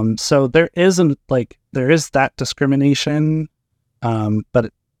 So there is that discrimination,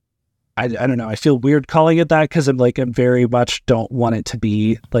 but I don't know. I feel weird calling it that, because I very much don't want it to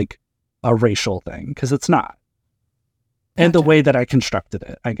be like a racial thing, because it's not. And the way that I constructed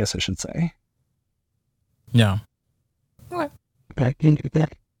it, I guess I should say. Yeah. Okay.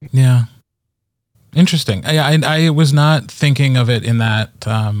 Yeah. Interesting. I was not thinking of it in that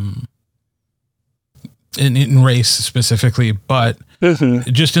in race specifically, but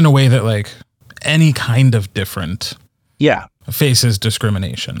just in a way that like any kind of different faces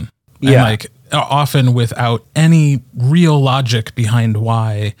discrimination. And like often without any real logic behind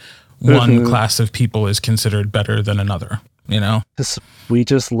why one class of people is considered better than another, you know? Because we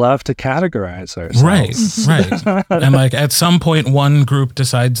just love to categorize ourselves. Right. And like at some point, one group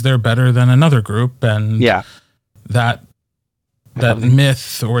decides they're better than another group, and that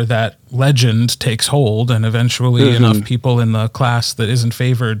myth or that legend takes hold, and eventually enough people in the class that isn't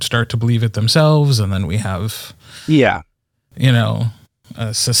favored start to believe it themselves, and then we have, you know,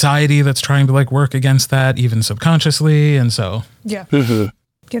 a society that's trying to like work against that, even subconsciously, and so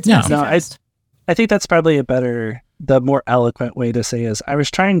Gets messy fast. I think that's probably the more eloquent way to say is I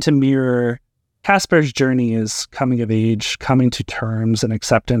was trying to mirror Casper's journey is coming of age, coming to terms and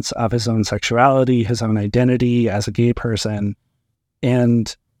acceptance of his own sexuality, his own identity as a gay person.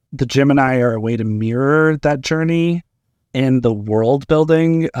 And the Gemini are a way to mirror that journey and the world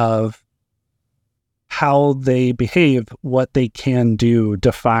building of how they behave, what they can do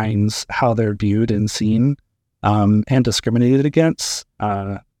defines how they're viewed and seen and discriminated against.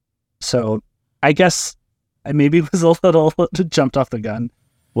 So I guess I maybe was a little jumped off the gun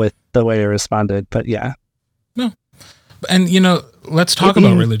with the way I responded, but yeah. No. And, you know, let's talk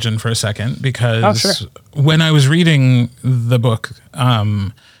about religion for a second, because when I was reading the book,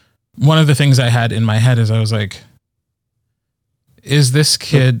 one of the things I had in my head is I was like, is this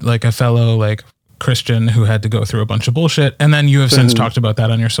kid like a fellow like Christian who had to go through a bunch of bullshit? And then you have since talked about that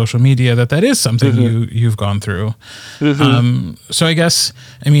on your social media, that is something you've gone through. So I guess,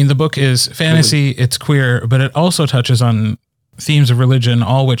 I mean, the book is fantasy, it's queer, but it also touches on themes of religion,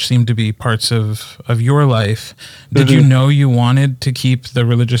 all which seem to be parts of your life. Did you know you wanted to keep the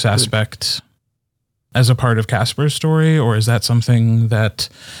religious aspect as a part of Casper's story, or is that something that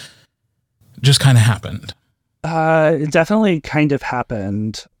just kind of happened? It definitely kind of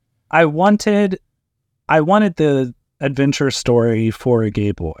happened. I wanted the adventure story for a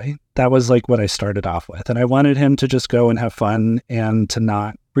gay boy. That was like what I started off with. And I wanted him to just go and have fun and to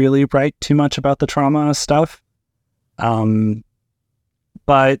not really write too much about the trauma stuff.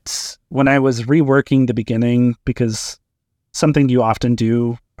 But when I was reworking the beginning, because something you often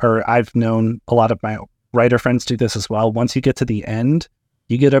do, or I've known a lot of my writer friends do this as well, once you get to the end,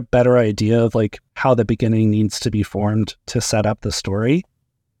 you get a better idea of like how the beginning needs to be formed to set up the story.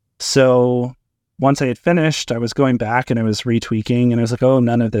 So once I had finished, I was going back and I was retweaking, and I was like, oh,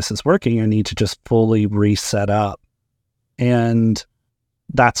 none of this is working. I need to just fully reset up. And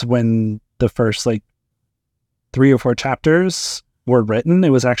that's when the first like 3 or 4 chapters were written. It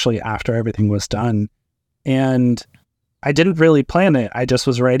was actually after everything was done. And I didn't really plan it. I just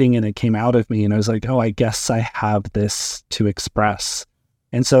was writing and it came out of me. And I was like, oh, I guess I have this to express.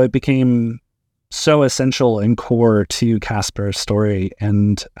 And so it became so essential and core to Casper's story.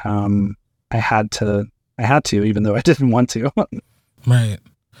 And I had to, even though I didn't want to. Right.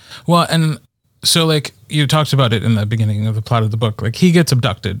 Well, and so like you talked about it in the beginning of the plot of the book, like he gets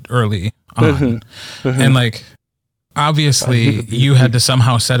abducted early on. And like, obviously you had to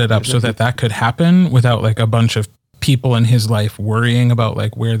somehow set it up so that could happen without like a bunch of people in his life worrying about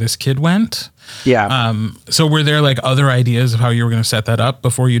like where this kid went. Yeah. So were there like other ideas of how you were going to set that up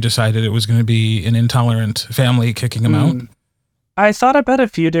before you decided it was going to be an intolerant family kicking him out? I thought about a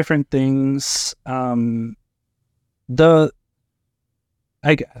few different things. I'm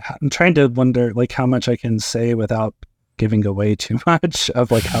trying to wonder like how much I can say without giving away too much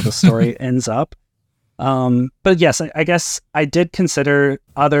of like how the story ends up. But yes, I guess I did consider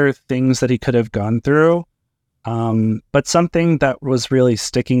other things that he could have gone through. But something that was really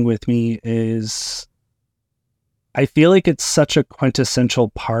sticking with me is I feel like it's such a quintessential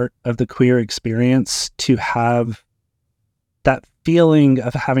part of the queer experience to have that feeling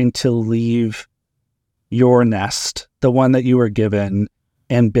of having to leave your nest, the one that you were given,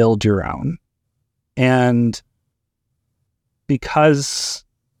 and build your own. And because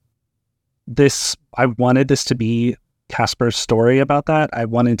I wanted this to be Casper's story about that, I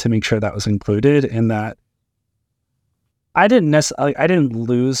wanted to make sure that was included, in that I didn't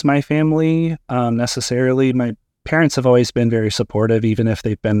lose my family necessarily. My parents have always been very supportive, even if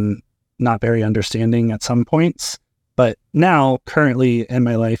they've been not very understanding at some points. But now, currently in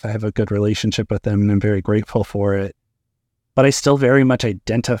my life, I have a good relationship with them and I'm very grateful for it. But I still very much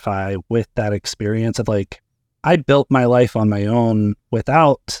identify with that experience of like, I built my life on my own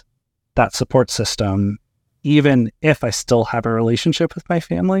without that support system, even if I still have a relationship with my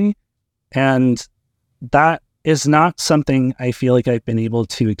family. And that is not something I feel like I've been able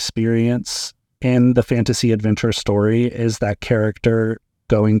to experience in the fantasy adventure story, is that character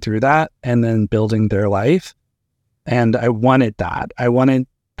going through that and then building their life. And I wanted that.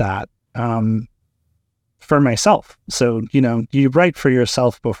 For myself. So, you write for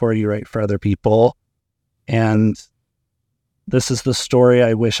yourself before you write for other people. And this is the story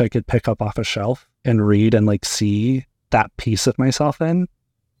I wish I could pick up off a shelf and read and like see that piece of myself in.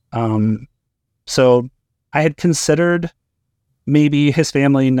 So I had considered maybe his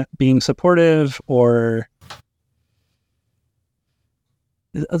family being supportive, or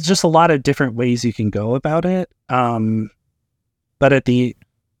just a lot of different ways you can go about it. But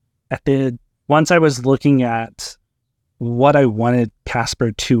once I was looking at what I wanted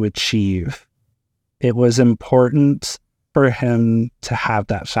Casper to achieve, it was important for him to have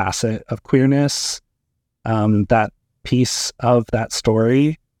that facet of queerness, that piece of that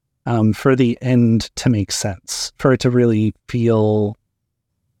story, for the end to make sense, for it to really feel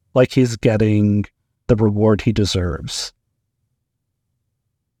like he's getting the reward he deserves.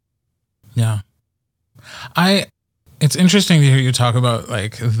 Yeah. It's interesting to hear you talk about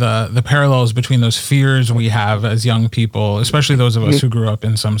like the parallels between those fears we have as young people, especially those of us who grew up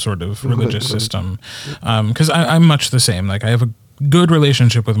in some sort of religious system. Because I'm much the same. Like, I have a good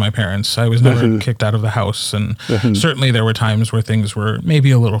relationship with my parents. I was never kicked out of the house. And certainly there were times where things were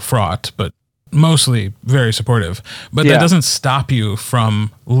maybe a little fraught, but mostly very supportive. But that doesn't stop you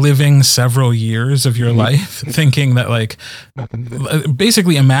from living several years of your life thinking that, like,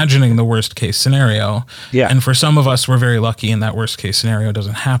 basically imagining the worst case scenario. Yeah. And for some of us, we're very lucky and that worst case scenario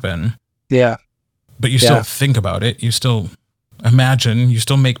doesn't happen. Yeah. But you still think about it. You still imagine, you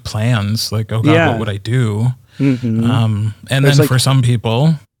still make plans like, oh God, what would I do? And then for some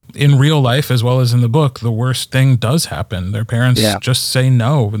people, in real life as well as in the book, the worst thing does happen. Their parents just say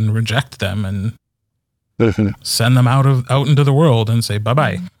no and reject them and send them out into the world and say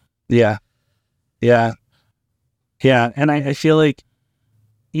bye-bye. Yeah. And I feel like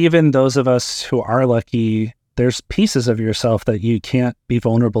even those of us who are lucky, there's pieces of yourself that you can't be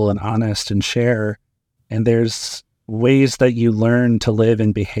vulnerable and honest and share. And there's ways that you learn to live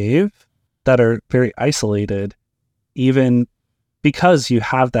and behave that are very isolated, even because you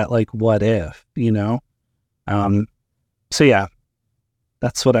have that, like, what if, So yeah,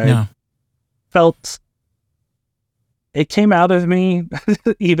 that's what I felt. It came out of me,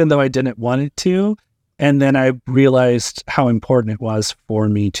 even though I didn't want it to. And then I realized how important it was for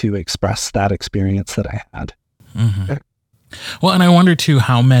me to express that experience that I had. Mm-hmm. Well, and I wonder too,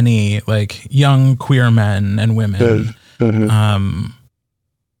 how many like young queer men and women,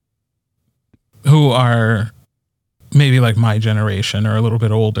 who are maybe like my generation or a little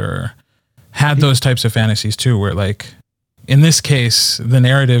bit older, had those types of fantasies too, where, like, in this case, the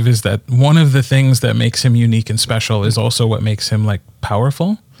narrative is that one of the things that makes him unique and special is also what makes him, like,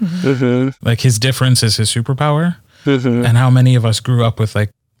 powerful. Like, his difference is his superpower. And how many of us grew up with, like,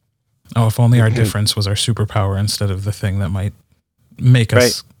 oh, if only our difference was our superpower instead of the thing that might make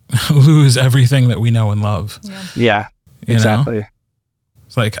us lose everything that we know and love. Yeah, exactly.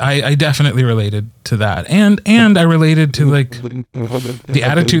 It's like, I definitely related to that. And I related to, like, the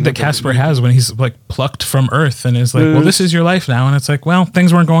attitude that Casper has when he's, like, plucked from Earth and is like, well, this is your life now. And it's like, well,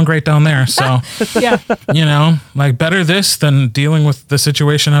 things weren't going great down there. So, like, better this than dealing with the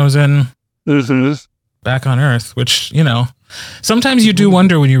situation I was in back on Earth, which, sometimes you do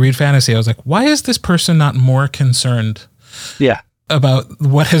wonder when you read fantasy. I was like, why is this person not more concerned about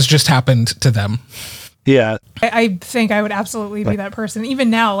what has just happened to them? Yeah, I think I would absolutely be that person. Even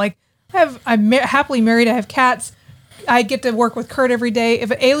now, like, I'm happily married. I have cats. I get to work with Kurt every day.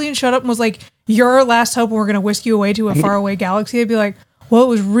 If an alien showed up and was like, "You're our last hope, and we're going to whisk you away to a faraway galaxy," I'd be like, well, it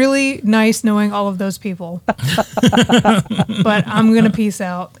was really nice knowing all of those people. But I'm going to peace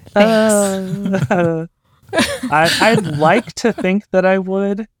out. Thanks. I'd like to think that I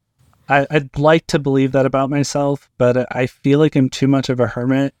would. I'd like to believe that about myself, but I feel like I'm too much of a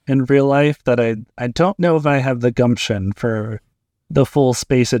hermit in real life that I don't know if I have the gumption for the full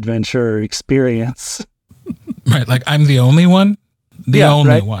space adventure experience. Right, like I'm the only one? The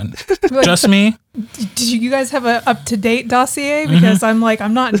only one. Just me? Did you guys have an up-to-date dossier? Because I'm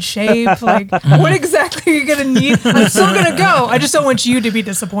not in shape. Like, what exactly are you going to need? I'm still going to go. I just don't want you to be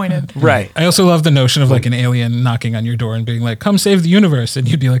disappointed. Right. I also love the notion of like an alien knocking on your door and being like, come save the universe. And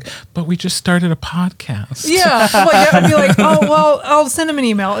you'd be like, but we just started a podcast. Yeah. I'd be like, oh, well, I'll send him an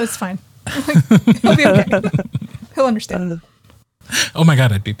email. It's fine. He'll be okay. He'll understand. Oh my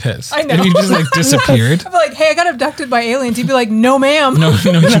God, I'd be pissed. I know. If you just like disappeared. I'd be like, hey, I got abducted by aliens. You'd be like, no, ma'am. No,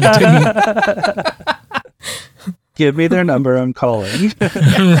 you didn't. Give me their number. I'm calling.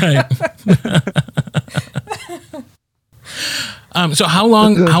 Right. So how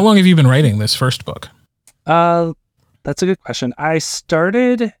long have you been writing this first book? That's a good question. I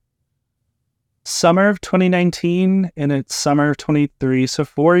started summer of 2019 and it's summer of 23, so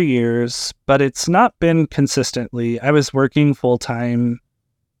 4 years, but it's not been consistently. I was working full time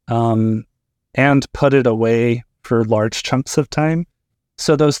and put it away for large chunks of time.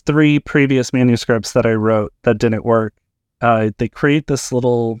 So those 3 previous manuscripts that I wrote that didn't work, they create this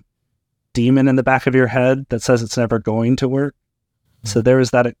little demon in the back of your head that says it's never going to work. So there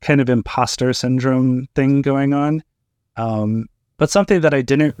was that kind of imposter syndrome thing going on. But something that I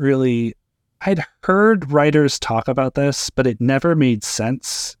didn't really... I'd heard writers talk about this, but it never made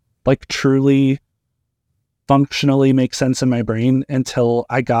sense, like truly functionally make sense in my brain until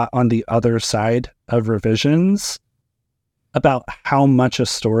I got on the other side of revisions about how much a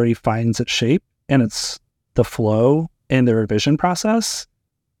story finds its shape and it's the flow in the revision process.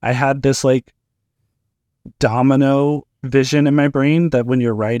 I had this like domino vision in my brain that when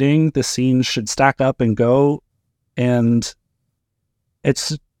you're writing, the scenes should stack up and go, and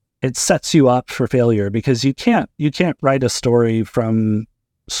it sets you up for failure because you can't write a story from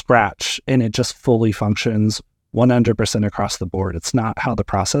scratch and it just fully functions 100% across the board. It's not how the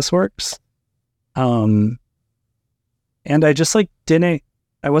process works. And I just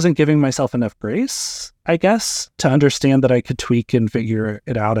I wasn't giving myself enough grace, I guess, to understand that I could tweak and figure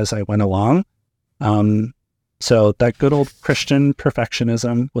it out as I went along. So that good old Christian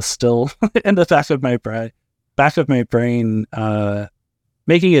perfectionism was still in the back of my brain,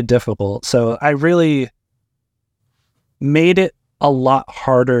 making it difficult. So I really made it a lot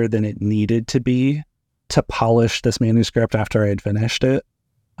harder than it needed to be to polish this manuscript after I had finished it.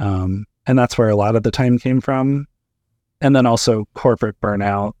 And that's where a lot of the time came from. And then also corporate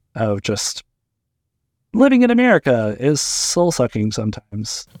burnout of just living in America is soul-sucking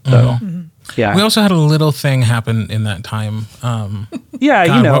sometimes. So, yeah. We also had a little thing happen in that time. Yeah,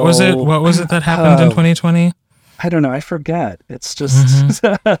 God, What was it that happened in 2020? I don't know. I forget. It's just,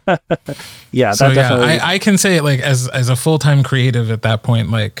 yeah. So that definitely. I can say it like as a full-time creative at that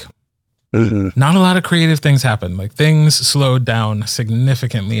point, like not a lot of creative things happened. Like things slowed down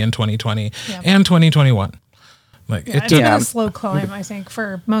significantly in 2020 and 2021. Like it's been a slow climb, I think,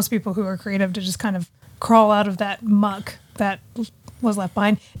 for most people who are creative to just kind of crawl out of that muck that was left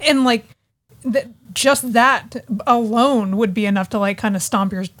behind. And like just that alone would be enough to like kind of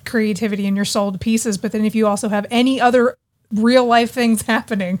stomp your creativity and your soul to pieces. But then if you also have any other real life things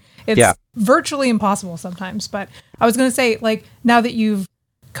happening, it's virtually impossible sometimes. But I was going to say, like, now that you've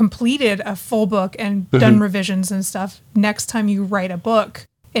completed a full book and done revisions and stuff, next time you write a book,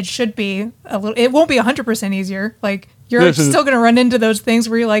 it should be it won't be 100% easier. Like you're still going to run into those things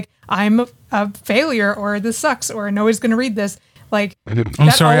where you're like, I'm a failure, or this sucks, or nobody's going to read this. Like,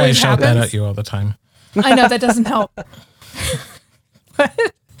 I'm sorry, I shout that at you all the time. I know that doesn't help.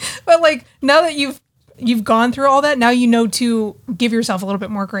 but like now that you've gone through all that, now you know to give yourself a little bit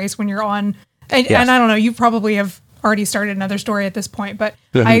more grace when you're on. And I don't know, you probably have already started another story at this point, but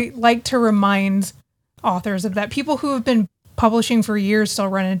I like to remind authors of that. People who have been publishing for years still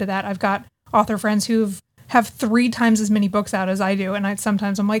run into that. I've got author friends who have 3 times as many books out as I do, and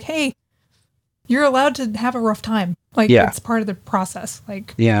sometimes I'm like, hey, you're allowed to have a rough time. Like, it's part of the process.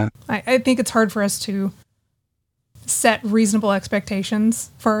 Like, I think it's hard for us to set reasonable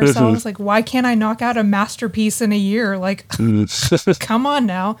expectations for ourselves. Like, why can't I knock out a masterpiece in a year? Like, come on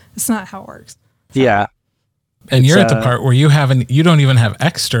now. It's not how it works. So. Yeah. And you're at the part where you don't even have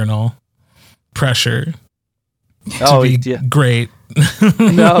external pressure Oh, be yeah. great.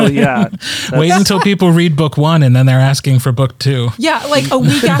 No, yeah. Wait until people read book 1 and then they're asking for book 2. Yeah, like a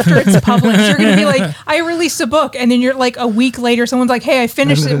week after it's published, you're going to be like, I released a book. And then you're like a week later, someone's like, hey, I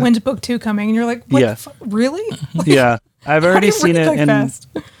finished it. When's book 2 coming? And you're like, what the fuck? Really? Yeah. I've already seen it fast?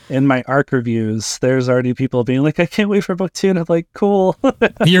 in my ARC reviews. There's already people being like, I can't wait for book 2. And I'm like, cool.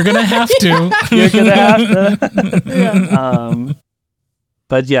 You're going to have to. You're going to have to. Yeah.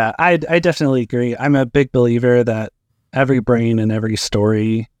 But yeah, I definitely agree. I'm a big believer that every brain and every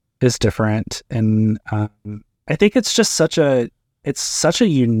story is different. And I think it's just such a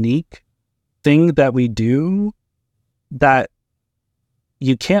unique thing that we do that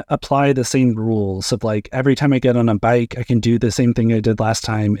you can't apply the same rules of like, every time I get on a bike, I can do the same thing I did last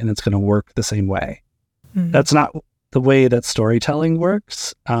time and it's going to work the same way. Mm-hmm. That's not the way that storytelling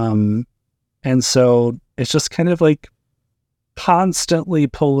works. And so it's just kind of like constantly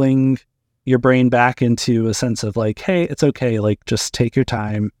pulling your brain back into a sense of like, hey, it's okay. Like, just take your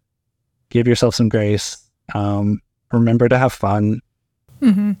time, give yourself some grace. Remember to have fun.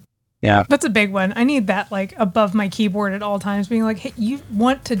 Mm-hmm. Yeah. That's a big one. I need that like above my keyboard at all times, being like, hey, you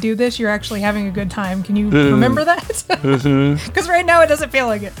want to do this? You're actually having a good time. Can you remember that? Because right now it doesn't feel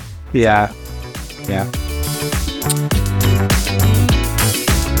like it. Yeah. Yeah.